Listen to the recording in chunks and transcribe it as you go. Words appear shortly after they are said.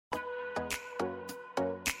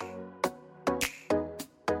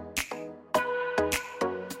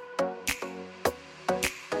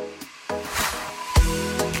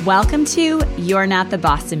Welcome to You're Not the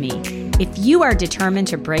Boss of Me. If you are determined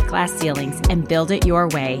to break glass ceilings and build it your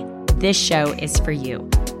way, this show is for you.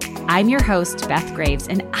 I'm your host, Beth Graves,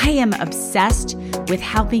 and I am obsessed with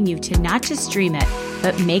helping you to not just dream it,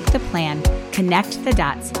 but make the plan, connect the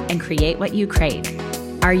dots, and create what you crave.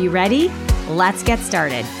 Are you ready? Let's get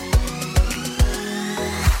started.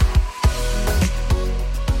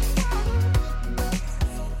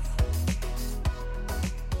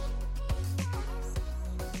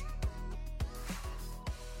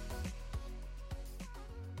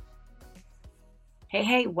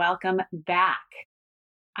 Hey, welcome back.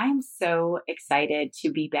 I'm so excited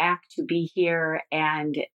to be back, to be here,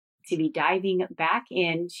 and to be diving back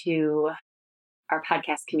into our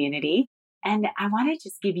podcast community. And I want to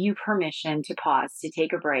just give you permission to pause, to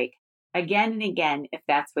take a break again and again if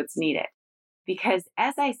that's what's needed. Because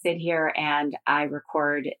as I sit here and I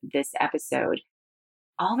record this episode,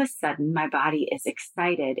 all of a sudden my body is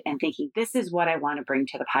excited and thinking, this is what I want to bring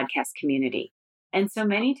to the podcast community. And so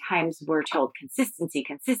many times we're told consistency,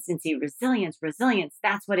 resilience,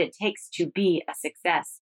 that's what it takes to be a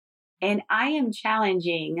success. And I am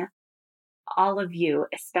challenging all of you,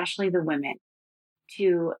 especially the women,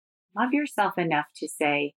 to love yourself enough to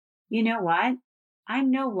say, you know what?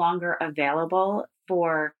 I'm no longer available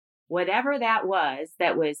for whatever that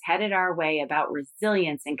was headed our way about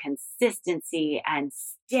resilience and consistency and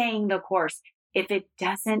staying the course if it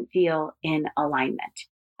doesn't feel in alignment.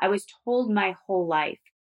 I was told my whole life,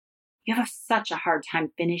 you have such a hard time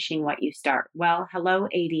finishing what you start. Well, hello,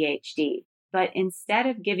 ADHD. But instead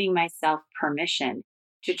of giving myself permission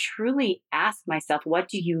to truly ask myself, what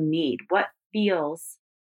do you need? What feels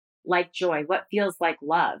like joy? What feels like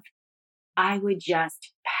love? I would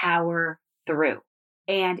just power through.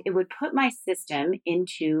 And it would put my system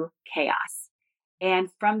into chaos. And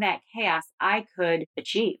from that chaos, I could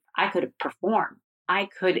achieve. I could perform. I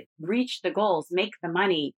could reach the goals, make the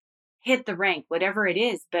money, hit the rank, whatever it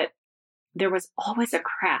is. But there was always a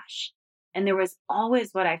crash. And there was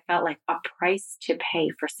always what I felt like a price to pay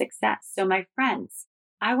for success. So my friends,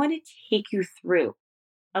 I want to take you through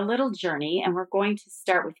a little journey. And we're going to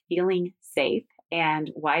start with feeling safe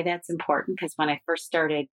and why that's important. Because when I first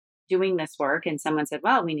started doing this work and someone said,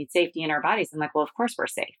 well, we need safety in our bodies. I'm like, well, of course we're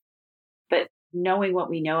safe. But knowing what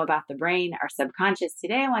we know about the brain, our subconscious,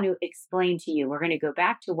 today I want to explain to you, we're going to go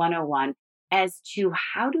back to 101 as to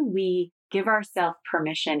how do we give ourselves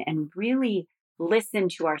permission and really listen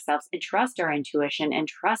to ourselves and trust our intuition and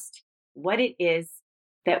trust what it is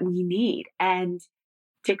that we need. And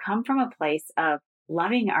to come from a place of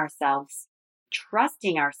loving ourselves,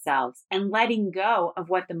 trusting ourselves, and letting go of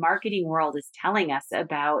what the marketing world is telling us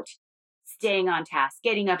about staying on task,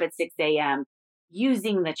 getting up at 6 a.m.,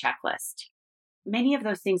 using the checklist. Many of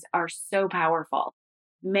those things are so powerful.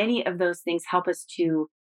 Many of those things help us to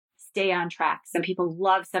stay on track. Some people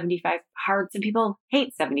love 75 hard. Some people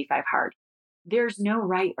hate 75 hard. There's no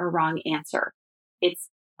right or wrong answer. It's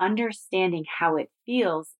understanding how it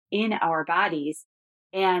feels in our bodies.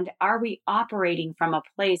 And are we operating from a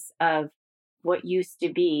place of what used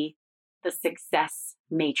to be the success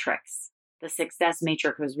matrix? The success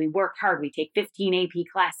matrix was we work hard, we take 15 AP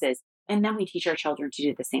classes, and then we teach our children to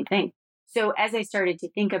do the same thing. So as I started to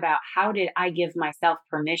think about how did I give myself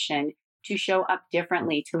permission to show up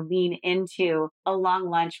differently, to lean into a long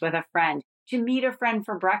lunch with a friend, to meet a friend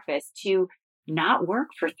for breakfast, to not work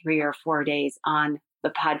for 3 or 4 days on the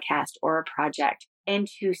podcast or a project, and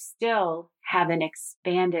to still have an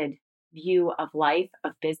expanded view of life,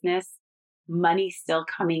 of business, money still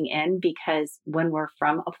coming in, because when we're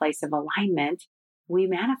from a place of alignment, we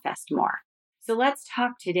manifest more. So let's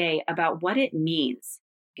talk today about what it means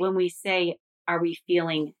when we say, are we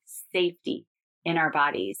feeling safety in our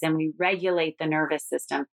bodies and we regulate the nervous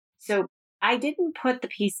system? So I didn't put the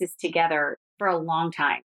pieces together for a long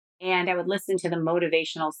time. And I would listen to the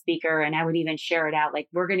motivational speaker and I would even share it out. Like,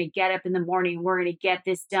 we're going to get up in the morning, we're going to get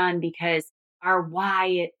this done because our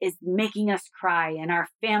why is making us cry and our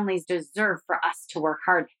families deserve for us to work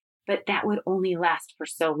hard. But that would only last for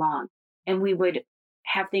so long. And we would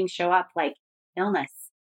have things show up like illness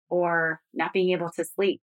or not being able to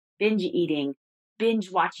sleep, binge eating,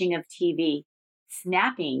 binge watching of TV,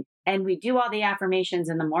 snapping. And we do all the affirmations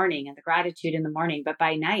in the morning and the gratitude in the morning. But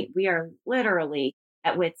by night, we are literally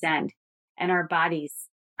at wit's end and our bodies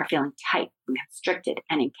are feeling tight and constricted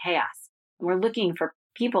and in chaos. And we're looking for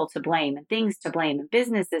people to blame and things to blame and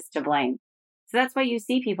businesses to blame. So that's why you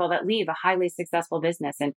see people that leave a highly successful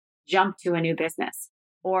business and jump to a new business,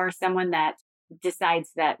 or someone that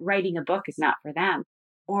decides that writing a book is not for them.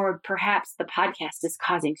 Or perhaps the podcast is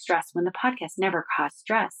causing stress when the podcast never caused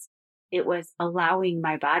stress. It was allowing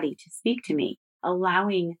my body to speak to me.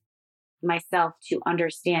 allowing myself to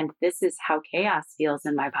understand this is how chaos feels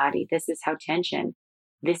in my body. This is how tension,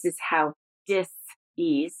 this is how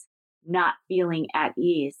dis-ease, not feeling at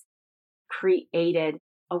ease, created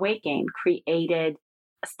a weight gain, created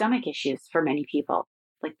stomach issues for many people,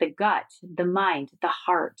 like the gut, the mind, the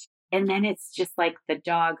heart. And then it's just like the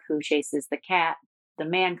dog who chases the cat. The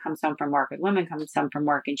man comes home from work, or the woman comes home from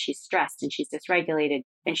work, and she's stressed and she's dysregulated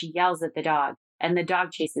and she yells at the dog, and the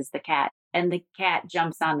dog chases the cat, and the cat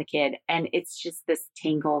jumps on the kid. And it's just this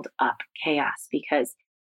tangled up chaos because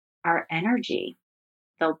our energy,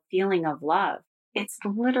 the feeling of love, it's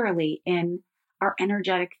literally in our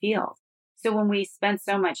energetic field. So when we spend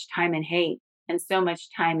so much time in hate and so much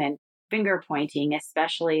time in finger pointing,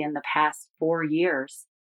 especially in the past 4 years,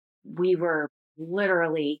 we were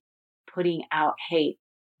literally putting out hate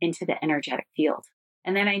into the energetic field.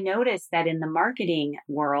 And then I noticed that in the marketing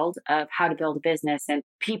world of how to build a business, and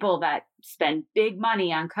people that spend big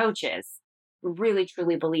money on coaches really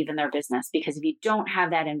truly believe in their business, because if you don't have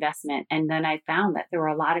that investment, and then I found that there were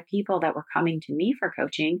a lot of people that were coming to me for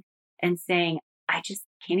coaching and saying, I just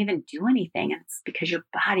can't even do anything. And it's because your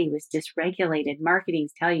body was dysregulated.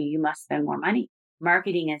 Marketing's telling you must spend more money.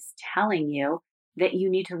 Marketing is telling you that you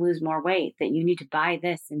need to lose more weight, that you need to buy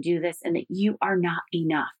this and do this, and that you are not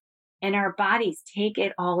enough. And our bodies take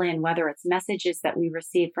it all in, whether it's messages that we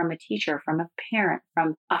receive from a teacher, from a parent,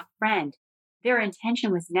 from a friend. Their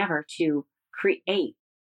intention was never to create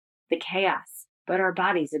the chaos, but our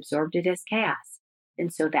bodies absorbed it as chaos.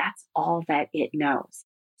 And so that's all that it knows.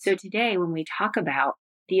 So today, when we talk about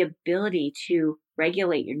the ability to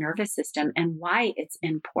regulate your nervous system and why it's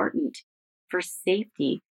important for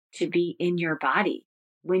safety to be in your body,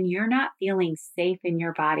 when you're not feeling safe in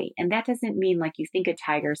your body, and that doesn't mean like you think a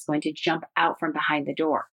tiger is going to jump out from behind the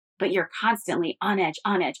door, but you're constantly on edge,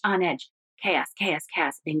 chaos,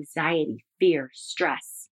 anxiety, fear,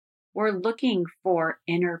 stress. We're looking for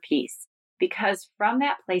inner peace, because from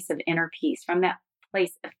that place of inner peace, from that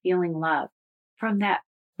place of feeling love, from that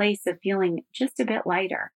place of feeling just a bit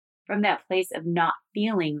lighter, from that place of not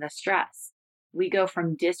feeling the stress, we go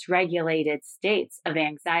from dysregulated states of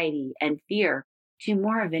anxiety and fear to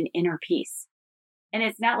more of an inner peace. And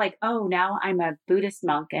it's not like, oh, now I'm a Buddhist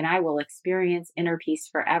monk and I will experience inner peace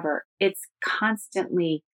forever. It's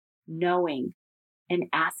constantly knowing and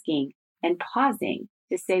asking and pausing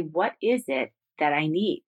to say, what is it that I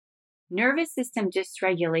need? Nervous system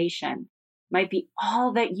dysregulation might be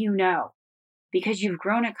all that you know, because you've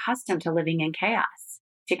grown accustomed to living in chaos,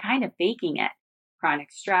 to kind of faking it.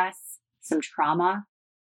 Chronic stress, some trauma.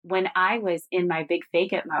 When I was in my big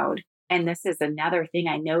fake it mode, and this is another thing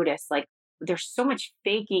I noticed, like there's so much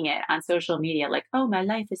faking it on social media, like, oh, my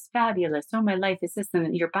life is fabulous. Oh, my life is this.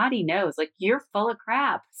 And your body knows, like, you're full of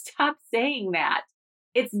crap. Stop saying that.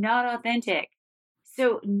 It's not authentic.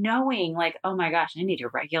 So knowing like, oh my gosh, I need to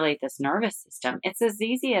regulate this nervous system. It's as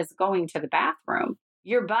easy as going to the bathroom.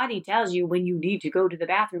 Your body tells you when you need to go to the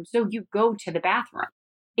bathroom, so you go to the bathroom.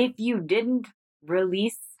 If you didn't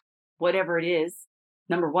release whatever it is,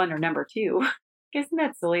 number one or number two, isn't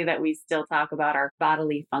that silly that we still talk about our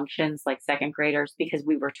bodily functions like second graders, because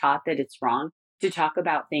we were taught that it's wrong to talk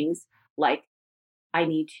about things like, I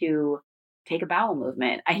need to take a bowel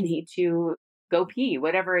movement, I need to go pee,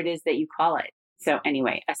 whatever it is that you call it. So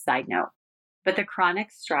anyway, a side note, but the chronic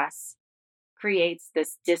stress creates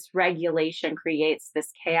this dysregulation, creates this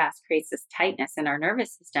chaos, creates this tightness in our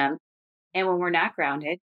nervous system. And when we're not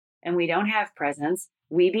grounded and we don't have presence,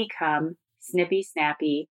 we become snippy,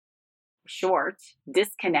 snappy, short,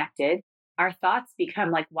 disconnected. Our thoughts become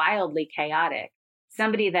like wildly chaotic.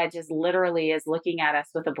 Somebody that just literally is looking at us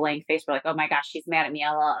with a blank face, we're like, oh my gosh, she's mad at me.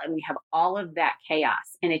 And we have all of that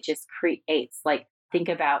chaos. And it just creates, like, think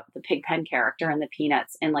about the Pigpen character in the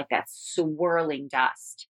Peanuts and like that swirling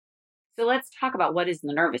dust. So let's talk about what is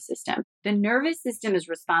the nervous system. The nervous system is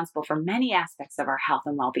responsible for many aspects of our health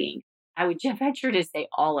and well-being. I would venture to say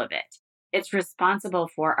all of it. It's responsible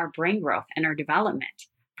for our brain growth and our development,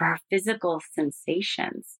 for our physical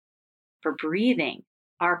sensations, for breathing,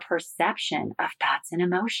 our perception of thoughts and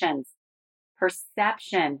emotions.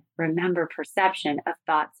 Perception, remember perception of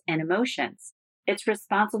thoughts and emotions. It's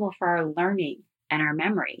responsible for our learning and our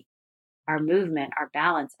memory, our movement, our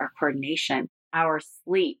balance, our coordination, our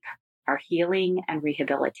sleep, our healing and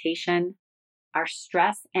rehabilitation, our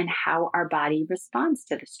stress and how our body responds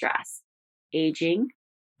to the stress, aging,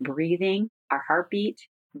 breathing, our heartbeat,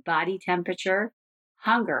 body temperature,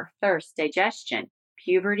 hunger, thirst, digestion,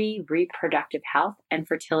 puberty, reproductive health, and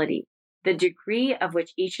fertility. The degree of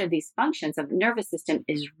which each of these functions of the nervous system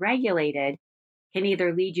is regulated can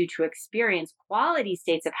either lead you to experience quality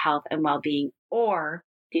states of health and well-being or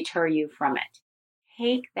deter you from it.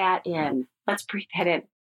 Take that in. Let's breathe that in.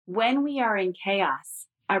 When we are in chaos,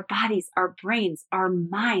 our bodies, our brains, our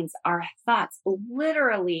minds, our thoughts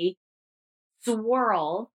literally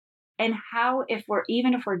swirl. And how,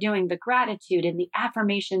 even if we're doing the gratitude and the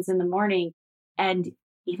affirmations in the morning and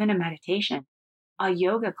even a meditation, a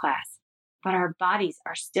yoga class, but our bodies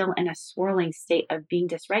are still in a swirling state of being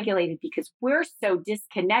dysregulated because we're so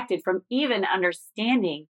disconnected from even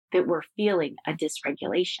understanding that we're feeling a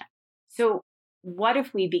dysregulation. So what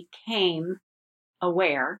if we became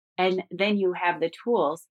aware, and then you have the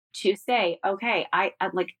tools to say, okay, I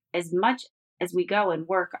like, as much as we go and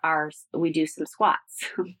work we do some squats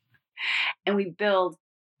and we build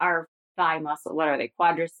our thigh muscle. What are they?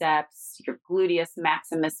 Quadriceps, your gluteus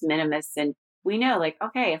maximus minimus. And we know, like,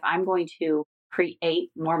 okay, if I'm going to create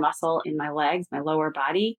more muscle in my legs, my lower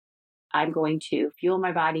body, I'm going to fuel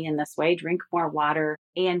my body in this way, drink more water,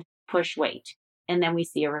 and push weight. And then we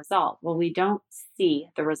see a result. Well, we don't see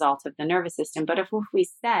the result of the nervous system. But if we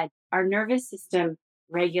said our nervous system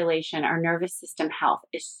regulation, our nervous system health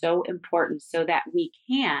is so important so that we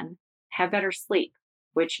can have better sleep,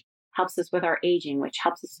 which helps us with our aging, which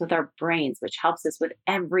helps us with our brains, which helps us with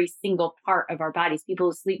every single part of our bodies. People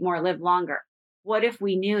who sleep more live longer. What if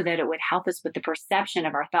we knew that it would help us with the perception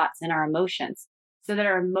of our thoughts and our emotions so that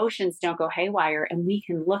our emotions don't go haywire and we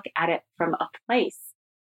can look at it from a place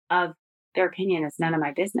of their opinion is none of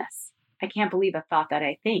my business. I can't believe a thought that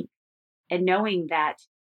I think. And knowing that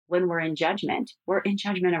when we're in judgment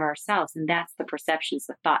of ourselves, and that's the perceptions,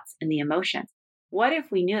 the thoughts, and the emotions. What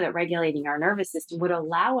if we knew that regulating our nervous system would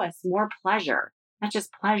allow us more pleasure, not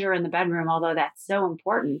just pleasure in the bedroom, although that's so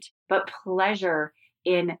important, but pleasure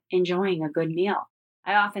in enjoying a good meal?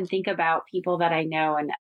 I often think about people that I know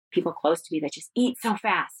and people close to me that just eat so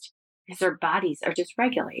fast because their bodies are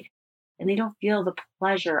dysregulated and they don't feel the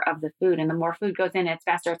pleasure of the food. And the more food goes in, it's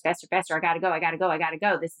faster, faster. I gotta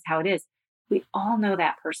go. This is how it is. We all know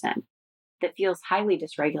that person that feels highly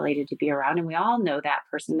dysregulated to be around. And we all know that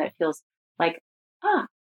person that feels like,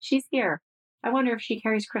 she's here. I wonder if she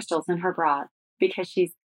carries crystals in her bra because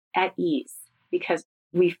she's at ease, because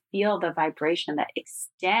we feel the vibration that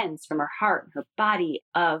extends from her heart and her body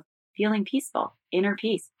of feeling peaceful, inner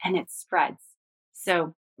peace, and it spreads.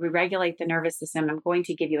 So we regulate the nervous system. I'm going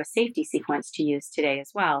to give you a safety sequence to use today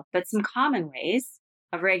as well, but some common ways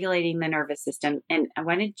of regulating the nervous system. And I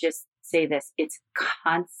want to just say this, it's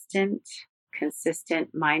constant, consistent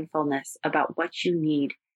mindfulness about what you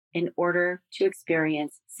need in order to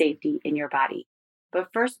experience safety in your body. But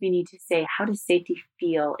first we need to say, how does safety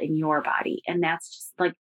feel in your body? And that's just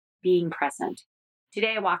like being present.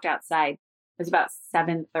 Today I walked outside, it was about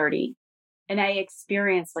 7:30, and I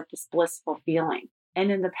experienced like this blissful feeling.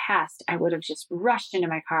 And in the past, I would have just rushed into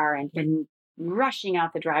my car and been rushing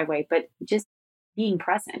out the driveway, but just being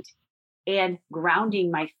present and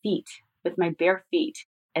grounding my feet with my bare feet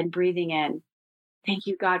and breathing in. Thank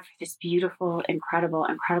you, God, for this beautiful, incredible,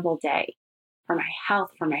 incredible day, for my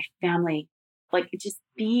health, for my family. Like just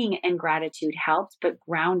being in gratitude helped, but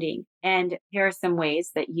grounding. And here are some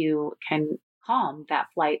ways that you can calm that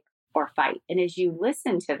flight or fight. And as you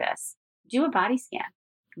listen to this, do a body scan.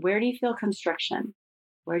 Where do you feel constriction?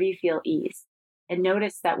 Where do you feel ease? And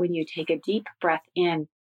notice that when you take a deep breath in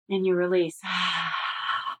and you release,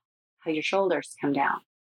 how your shoulders come down.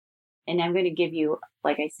 And I'm going to give you,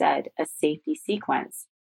 like I said, a safety sequence.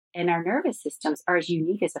 And our nervous systems are as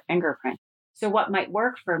unique as a fingerprint. So what might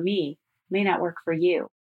work for me may not work for you,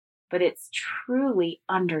 but it's truly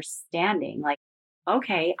understanding like,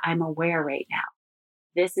 okay, I'm aware right now.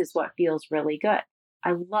 This is what feels really good.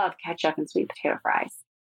 I love ketchup and sweet potato fries.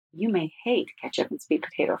 You may hate ketchup and sweet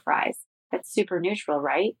potato fries. That's super neutral,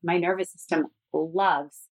 right? My nervous system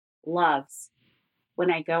loves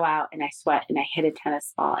when I go out and I sweat and I hit a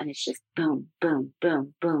tennis ball and it's just boom, boom,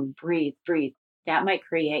 boom, boom, breathe. That might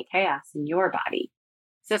create chaos in your body.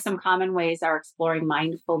 So some common ways are exploring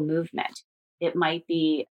mindful movement. It might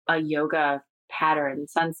be a yoga pattern,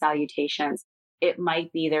 sun salutations. It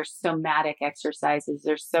might be there's somatic exercises.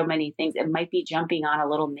 There's so many things. It might be jumping on a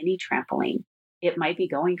little mini trampoline. It might be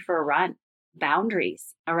going for a run.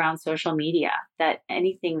 Boundaries around social media, that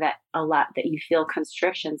anything that you feel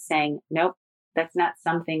constriction saying, nope, that's not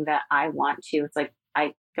something that I want to. It's like,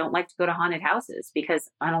 I don't like to go to haunted houses because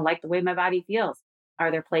I don't like the way my body feels.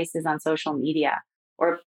 Are there places on social media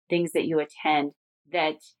or things that you attend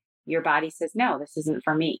that your body says, no, this isn't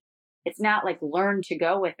for me? It's not like learn to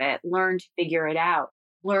go with it, learn to figure it out,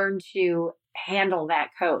 learn to handle that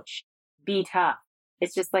coach, be tough.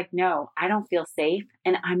 It's just like, no, I don't feel safe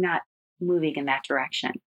and I'm not moving in that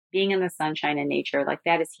direction. Being in the sunshine and nature, like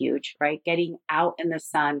that is huge, right? Getting out in the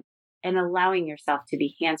sun and allowing yourself to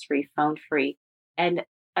be hands-free, phone-free, And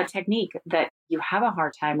a technique that you have a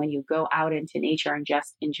hard time when you go out into nature and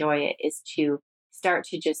just enjoy it is to start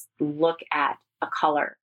to just look at a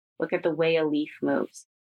color, look at the way a leaf moves,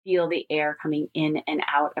 feel the air coming in and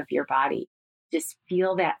out of your body. Just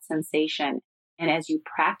feel that sensation. And as you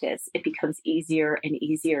practice, it becomes easier and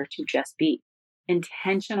easier to just be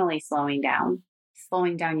intentionally slowing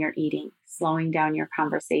down your eating, slowing down your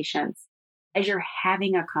conversations. As you're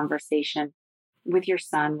having a conversation with your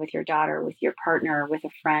son, with your daughter, with your partner, with a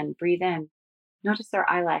friend, breathe in, notice their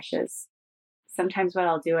eyelashes. Sometimes what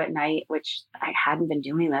I'll do at night, which I hadn't been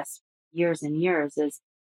doing this years and years, is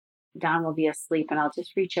Don will be asleep and I'll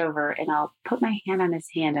just reach over and I'll put my hand on his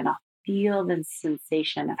hand and I'll feel the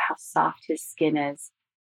sensation of how soft his skin is.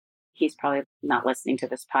 He's probably not listening to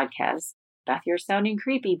this podcast. Beth, you're sounding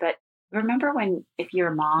creepy, but remember when, if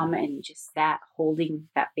you're a mom and you just sat holding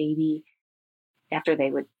that baby after they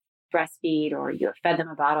would breastfeed or you have fed them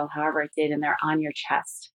a bottle, however it did, and they're on your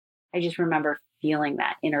chest. I just remember feeling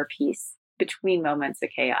that inner peace between moments of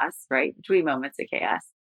chaos, right? Between moments of chaos.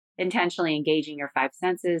 Intentionally engaging your five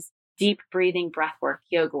senses, deep breathing, breath work,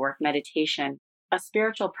 yoga work, meditation, a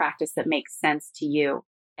spiritual practice that makes sense to you,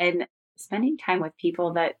 and spending time with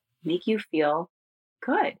people that make you feel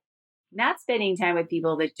good. Not spending time with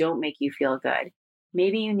people that don't make you feel good.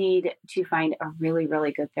 Maybe you need to find a really,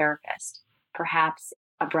 really good therapist, perhaps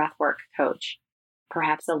a breathwork coach,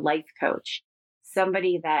 perhaps a life coach,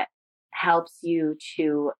 somebody that helps you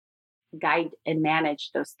to guide and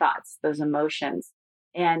manage those thoughts, those emotions.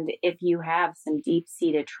 And if you have some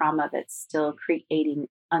deep-seated trauma that's still creating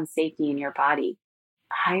unsafety in your body,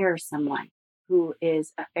 hire someone who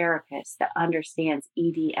is a therapist that understands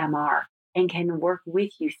EDMR and can work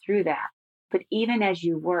with you through that. But even as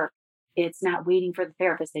you work, it's not waiting for the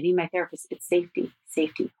therapist. I need my therapist. It's safety,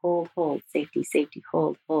 safety, hold, safety, safety,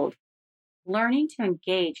 hold. Learning to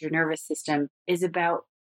engage your nervous system is about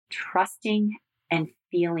trusting and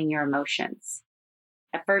feeling your emotions.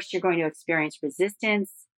 At first, you're going to experience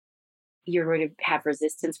resistance. You're going to have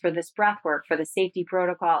resistance for this breath work, for the safety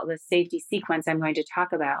protocol, the safety sequence I'm going to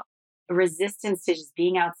talk about. Resistance to just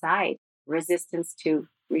being outside, resistance to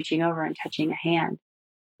reaching over and touching a hand,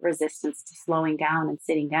 resistance to slowing down and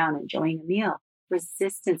sitting down, enjoying a meal,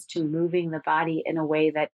 resistance to moving the body in a way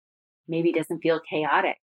that maybe doesn't feel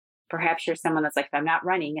chaotic. Perhaps you're someone that's like, if I'm not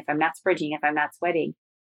running, if I'm not sprinting, if I'm not sweating,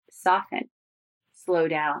 soften, slow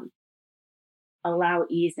down, allow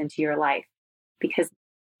ease into your life, because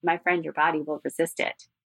my friend, your body will resist it.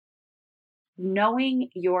 Knowing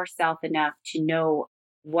yourself enough to know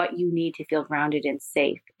what you need to feel grounded and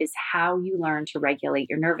safe is how you learn to regulate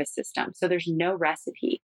your nervous system. So there's no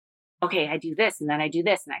recipe. Okay, I do this and then I do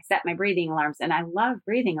this and I set my breathing alarms, and I love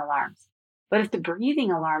breathing alarms. But if the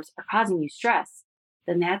breathing alarms are causing you stress,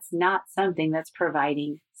 then that's not something that's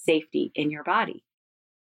providing safety in your body.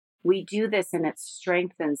 We do this and it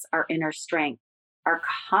strengthens our inner strength, our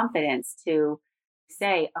confidence to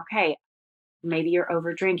say, okay, maybe you're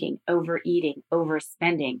over drinking, overeating,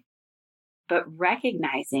 overspending, but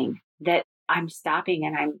recognizing that I'm stopping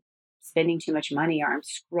and I'm spending too much money, or I'm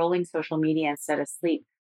scrolling social media instead of sleep,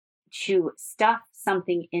 to stuff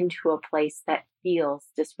something into a place that feels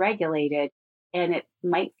dysregulated. And it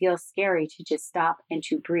might feel scary to just stop and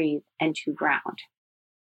to breathe and to ground.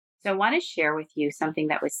 So I want to share with you something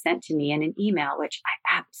that was sent to me in an email, which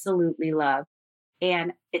I absolutely love.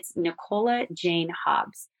 And it's Nicola Jane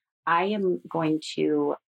Hobbs. I am going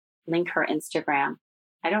to link her Instagram.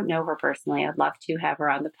 I don't know her personally. I'd love to have her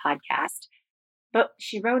on the podcast. But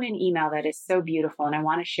she wrote an email that is so beautiful, and I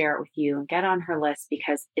want to share it with you and get on her list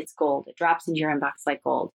because it's gold. It drops into your inbox like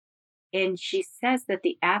gold. And she says that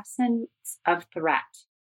the absence of threat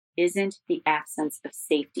isn't the absence of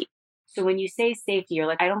safety. So when you say safety, you're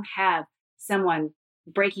like, I don't have someone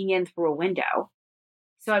breaking in through a window,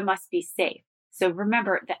 so I must be safe. So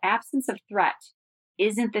remember, the absence of threat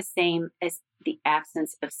isn't the same as the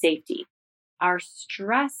absence of safety. Our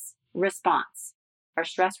stress response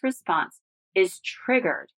is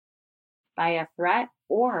triggered by a threat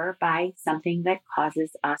or by something that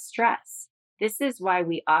causes us stress. This is why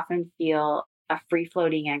we often feel a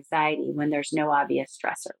free-floating anxiety when there's no obvious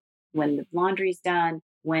stressor. When the laundry's done,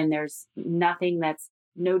 when there's nothing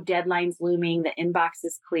no deadlines looming, the inbox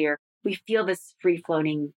is clear, we feel this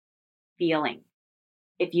free-floating feeling.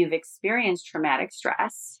 If you've experienced traumatic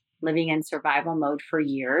stress, living in survival mode for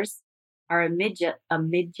years, our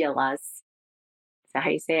amygdalas, is that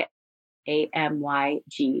how you say it? Amygdalas.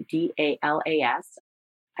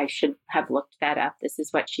 I should have looked that up. This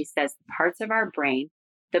is what she says. The parts of our brain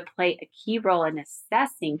that play a key role in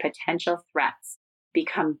assessing potential threats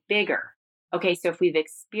become bigger. Okay, so if we've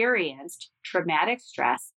experienced traumatic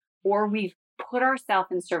stress or we've put ourselves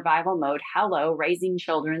in survival mode. Hello, raising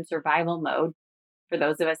children, survival mode. For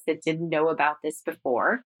those of us that didn't know about this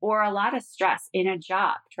before, or a lot of stress in a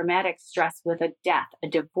job, traumatic stress with a death, a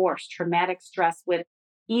divorce, traumatic stress with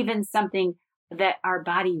even something that our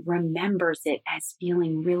body remembers it as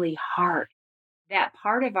feeling really hard. That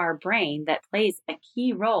part of our brain that plays a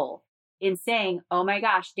key role in saying, oh my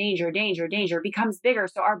gosh, danger, danger, danger, becomes bigger.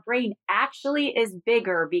 So our brain actually is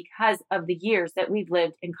bigger because of the years that we've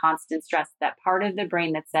lived in constant stress. That part of the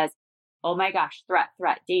brain that says, oh my gosh, threat,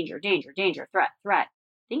 threat, danger, danger, danger, threat, threat.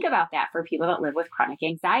 Think about that for people that live with chronic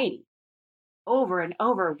anxiety. Over and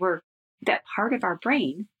over, that part of our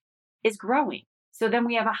brain is growing. So then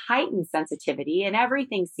we have a heightened sensitivity and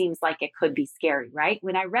everything seems like it could be scary, right?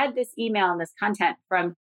 When I read this email and this content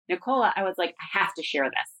from Nicola, I was like, I have to share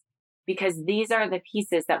this because these are the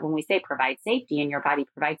pieces that when we say provide safety in your body,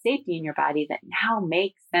 provide safety in your body, that now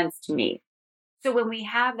makes sense to me. So when we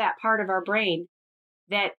have that part of our brain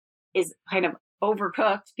that is kind of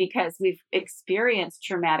overcooked because we've experienced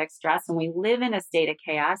traumatic stress and we live in a state of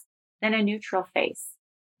chaos, then a neutral face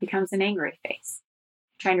becomes an angry face.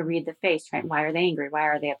 Trying to read the face, right? Why are they angry? Why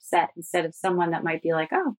are they upset? Instead of someone that might be like,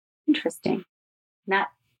 oh, interesting. Not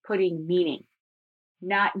putting meaning,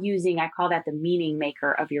 not using, I call that the meaning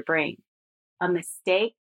maker of your brain. A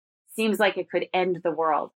mistake seems like it could end the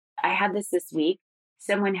world. I had this week.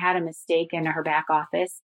 Someone had a mistake in her back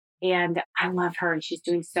office and I love her and she's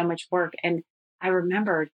doing so much work. And I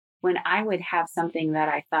remembered when I would have something that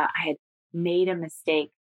I thought I had made a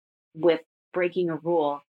mistake with breaking a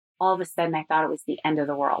rule, all of a sudden I thought it was the end of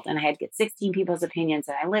the world. And I had to get 16 people's opinions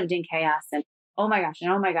and I lived in chaos and oh my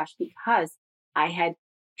gosh, because I had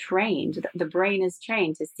trained, the brain is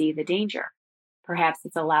trained to see the danger. Perhaps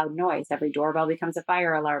it's a loud noise. Every doorbell becomes a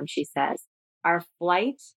fire alarm, she says. Our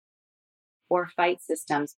flight or fight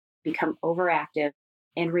systems become overactive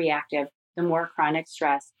and reactive the more chronic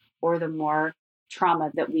stress or the more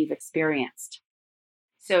trauma that we've experienced.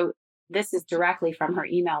 So this is directly from her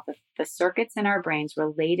email. The circuits in our brains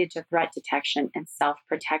related to threat detection and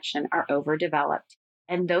self-protection are overdeveloped,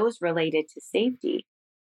 and those related to safety,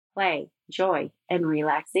 play, joy, and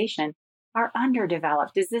relaxation are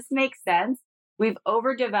underdeveloped. Does this make sense? We've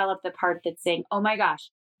overdeveloped the part that's saying, oh my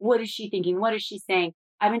gosh, what is she thinking? What is she saying?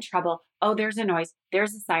 I'm in trouble. Oh, there's a noise.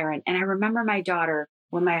 There's a siren. And I remember my daughter,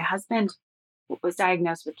 when my husband was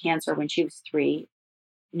diagnosed with cancer when she was 3,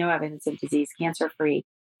 no evidence of disease, cancer-free.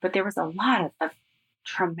 But there was a lot of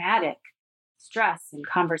traumatic stress and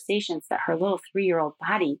conversations that her little 3-year-old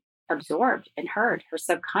body absorbed and heard, her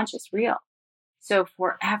subconscious reel. So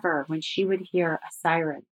forever, when she would hear a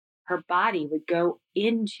siren, her body would go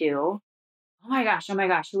into, oh my gosh,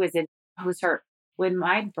 who is it? Who's hurt? When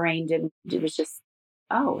my brain didn't, it was just,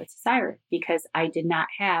 oh, it's a siren, because I did not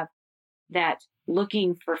have that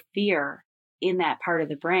looking for fear in that part of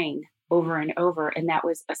the brain over and over. And that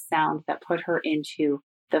was a sound that put her into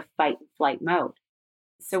the fight and flight mode.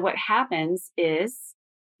 So what happens is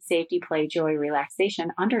safety, play, joy,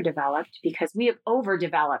 relaxation underdeveloped because we have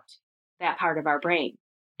overdeveloped that part of our brain.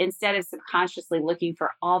 Instead of subconsciously looking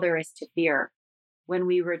for all there is to fear, when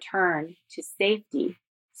we return to safety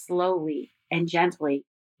slowly and gently,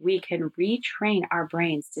 we can retrain our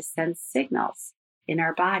brains to send signals in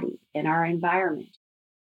our body, in our environment,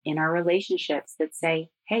 in our relationships that say,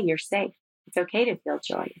 hey, you're safe. It's okay to feel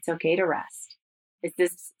joy. It's okay to rest. Is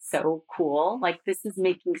this so cool? Like, this is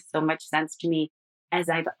making so much sense to me as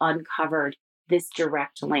I've uncovered this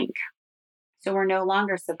direct link. So we're no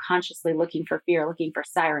longer subconsciously looking for fear, looking for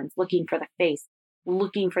sirens, looking for the face,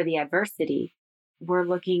 looking for the adversity. We're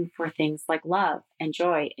looking for things like love and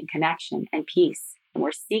joy and connection and peace. And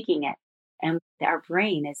we're seeking it. And our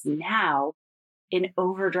brain is now in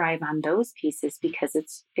overdrive on those pieces because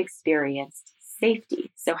it's experienced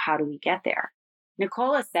safety. So how do we get there?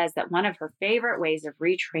 Nicola says that one of her favorite ways of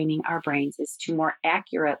retraining our brains is to more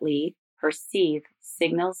accurately perceive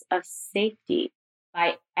signals of safety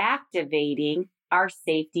by activating our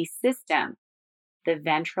safety system, the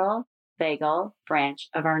ventral vagal branch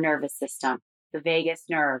of our nervous system, the vagus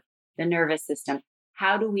nerve, the nervous system.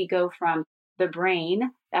 How do we go from the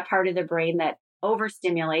brain, that part of the brain that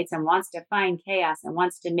overstimulates and wants to find chaos and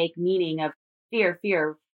wants to make meaning of fear,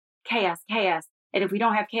 chaos. And if we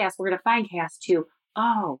don't have chaos, we're going to find chaos too.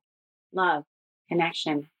 Oh, love,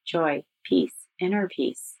 connection, joy, peace, inner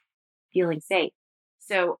peace, feeling safe.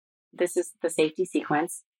 So this is the safety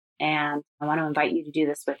sequence. And I want to invite you to do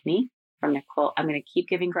this with me from Nicole. I'm going to keep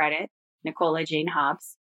giving credit, Nicola Jane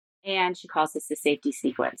Hobbs. And she calls this the safety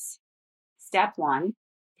sequence. Step 1,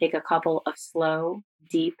 take a couple of slow,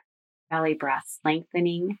 deep belly breaths,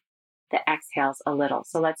 lengthening the exhales a little.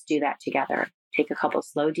 So let's do that together. Take a couple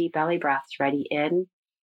slow, deep belly breaths. Ready? In.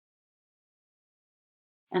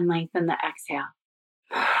 And lengthen the exhale.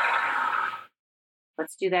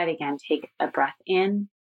 Let's do that again. Take a breath in.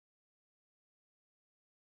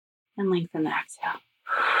 And lengthen the exhale.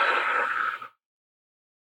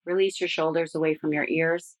 Release your shoulders away from your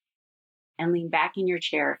ears and lean back in your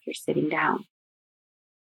chair if you're sitting down.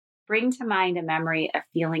 Bring to mind a memory of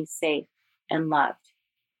feeling safe and loved.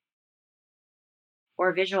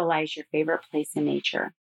 Or visualize your favorite place in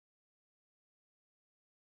nature.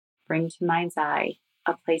 Bring to mind's eye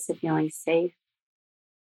a place of feeling safe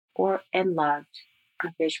and loved,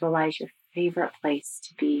 or visualize your favorite place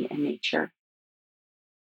to be in nature.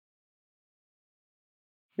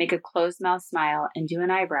 Make a closed mouth smile and do an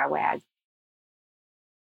eyebrow wag.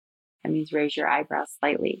 That means raise your eyebrows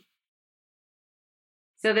slightly.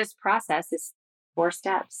 So this process is 4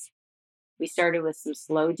 steps. We started with some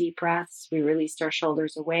slow, deep breaths. We released our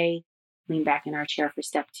shoulders away, leaned back in our chair for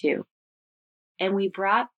step 2. And we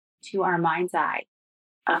brought to our mind's eye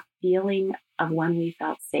a feeling of when we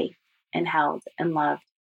felt safe and held and loved,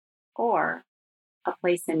 or a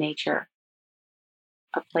place in nature,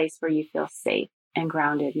 a place where you feel safe and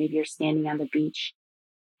grounded. Maybe you're standing on the beach.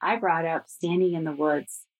 I brought up standing in the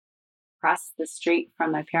woods, across the street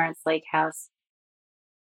from my parents' lake house,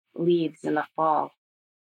 leaves in the fall,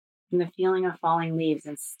 and the feeling of falling leaves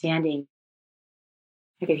and standing.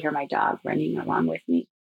 I could hear my dog running along with me.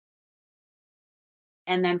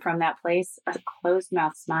 And then from that place, a closed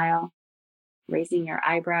mouth smile, raising your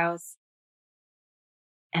eyebrows.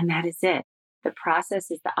 And that is it. The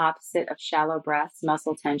process is the opposite of shallow breaths,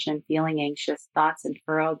 muscle tension, feeling anxious, thoughts, and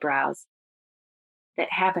furrowed brows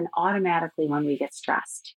that happen automatically when we get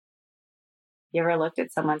stressed. You ever looked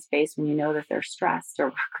at someone's face when you know that they're stressed,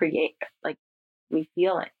 or we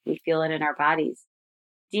feel it. We feel it in our bodies.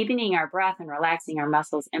 Deepening our breath and relaxing our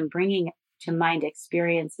muscles and bringing to mind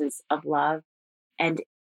experiences of love and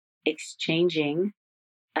exchanging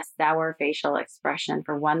a sour facial expression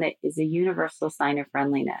for one that is a universal sign of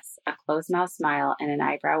friendliness, a closed mouth smile, and an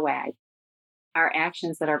eyebrow wag are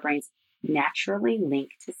actions that our brains naturally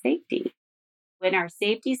link to safety. When our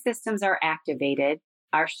safety systems are activated,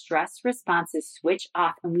 our stress responses switch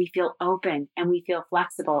off and we feel open and we feel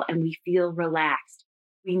flexible and we feel relaxed.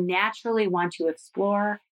 We naturally want to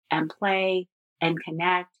explore and play and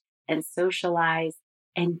connect and socialize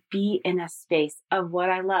and be in a space of what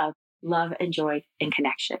I love and joy and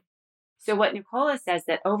connection. So what Nicola says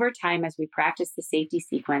that over time, as we practice the safety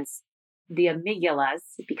sequence, the amygdalas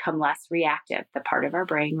become less reactive, the part of our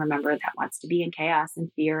brain, remember, that wants to be in chaos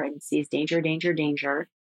and fear and sees danger, danger, danger.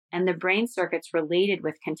 And the brain circuits related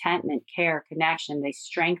with contentment, care, connection, they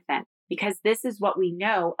strengthen, because this is what we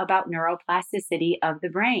know about neuroplasticity of the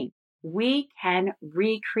brain. We can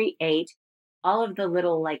recreate all of the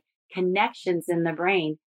little connections in the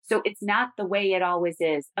brain. So it's not the way it always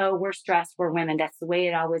is. Oh, we're stressed, we're women, that's the way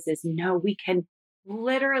it always is. No, we can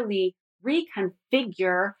literally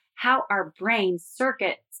reconfigure how our brain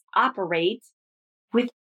circuits operate with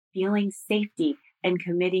feeling safety and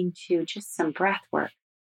committing to just some breath work,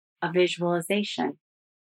 a visualization,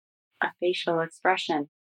 a facial expression.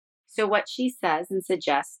 So what she says and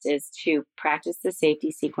suggests is to practice the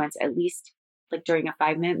safety sequence at least during a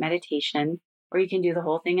 5-minute meditation, or you can do the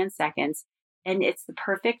whole thing in seconds. And it's the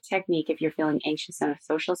perfect technique if you're feeling anxious in a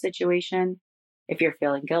social situation, if you're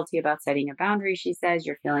feeling guilty about setting a boundary, she says,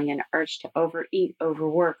 you're feeling an urge to overeat,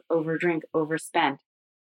 overwork, overdrink, overspend.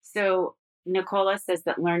 So Nicola says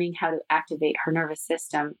that learning how to activate her nervous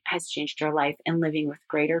system has changed her life and living with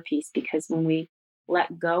greater peace, because when we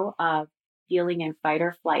let go of feeling in fight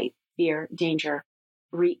or flight, fear, danger,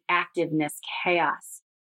 reactiveness, chaos,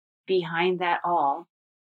 behind that all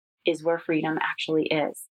is where freedom actually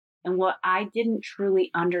is. And what I didn't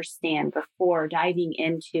truly understand before diving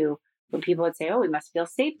into when people would say, oh, we must feel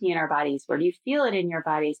safety in our bodies. Where do you feel it in your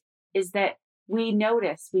bodies? Is that we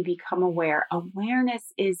notice, we become aware.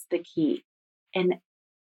 Awareness is the key. And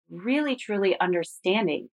really, truly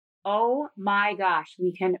understanding, oh my gosh,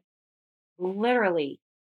 we can literally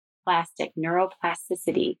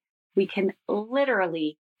neuroplasticity. We can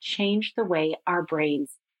literally change the way our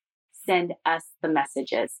brains send us the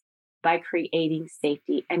messages by creating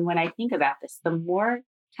safety. And when I think about this, the more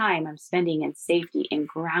time I'm spending in safety and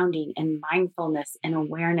grounding and mindfulness and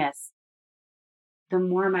awareness, the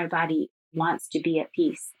more my body wants to be at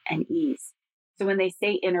peace and ease. So when they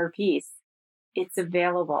say inner peace, it's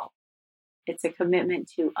available. It's a commitment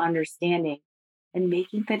to understanding and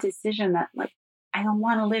making the decision that I don't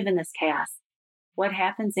want to live in this chaos. What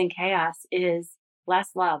happens in chaos is less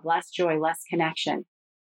love, less joy, less connection,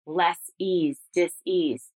 less ease,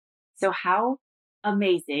 dis-ease. So how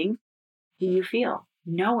amazing do you feel?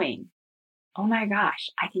 Knowing, oh my gosh,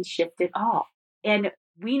 I can shift it all. And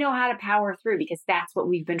we know how to power through because that's what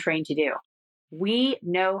we've been trained to do. We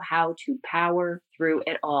know how to power through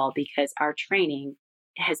it all because our training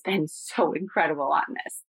has been so incredible on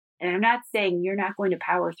this. And I'm not saying you're not going to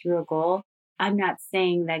power through a goal. I'm not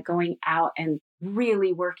saying that going out and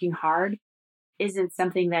really working hard isn't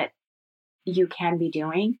something that you can be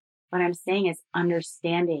doing. What I'm saying is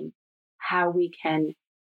understanding how we can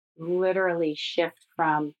literally shift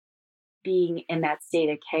from being in that state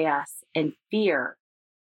of chaos and fear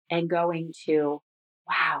and going to,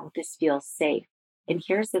 wow, this feels safe. And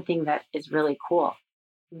here's the thing that is really cool.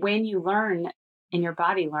 When you learn and your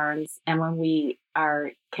body learns, and when we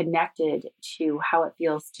are connected to how it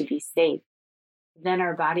feels to be safe, then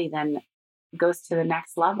our body then goes to the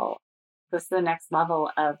next level, goes to the next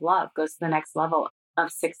level of love, goes to the next level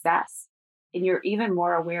of success. And you're even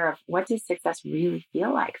more aware of what does success really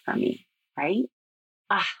feel like for me, right?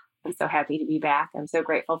 I'm so happy to be back. I'm so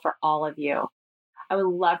grateful for all of you. I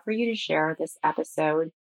would love for you to share this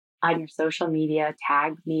episode on your social media,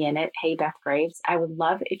 tag me in it. Hey, Beth Graves. I would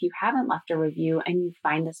love if you haven't left a review and you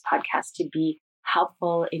find this podcast to be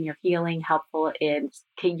helpful in your healing, helpful in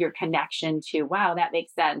your connection to, wow, that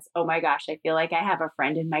makes sense. Oh my gosh, I feel like I have a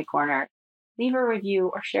friend in my corner. Leave a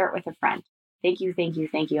review or share it with a friend. Thank you, thank you,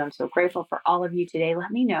 thank you. I'm so grateful for all of you today.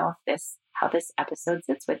 Let me know how this episode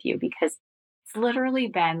sits with you, because it's literally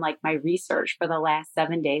been like my research for the last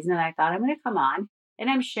 7 days. And I thought I'm going to come on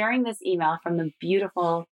and I'm sharing this email from the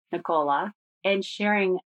beautiful Nicola and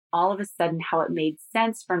sharing all of a sudden how it made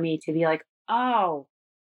sense for me to be like, oh,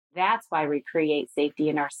 that's why we create safety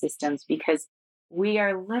in our systems, because we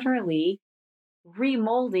are literally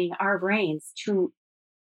remolding our brains to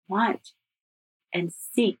want and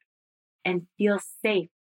seek and feel safe,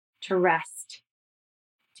 to rest,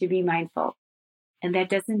 to be mindful. And that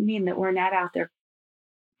doesn't mean that we're not out there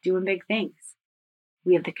doing big things.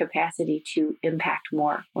 We have the capacity to impact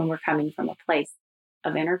more when we're coming from a place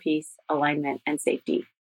of inner peace, alignment, and safety.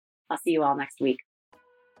 I'll see you all next week.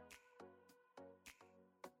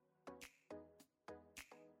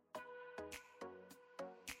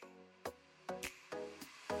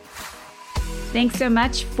 Thanks so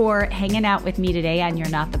much for hanging out with me today on You're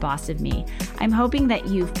Not the Boss of Me. I'm hoping that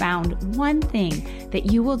you found one thing that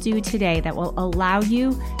you will do today that will allow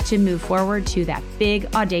you to move forward to that big,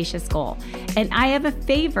 audacious goal. And I have a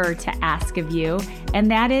favor to ask of you, and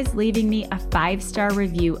that is leaving me a 5-star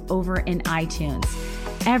review over in iTunes.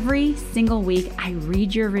 Every single week, I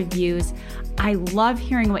read your reviews. I love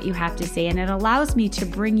hearing what you have to say, and it allows me to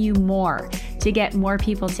bring you more, to get more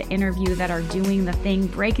people to interview that are doing the thing,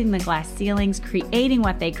 breaking the glass ceilings, creating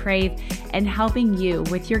what they crave, and helping you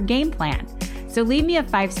with your game plan. So leave me a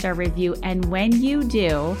 5-star review, and when you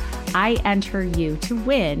do, I enter you to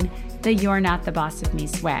win the You're Not the Boss of Me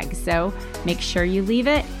swag. So make sure you leave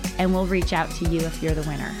it, and we'll reach out to you if you're the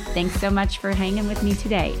winner. Thanks so much for hanging with me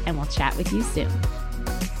today, and we'll chat with you soon.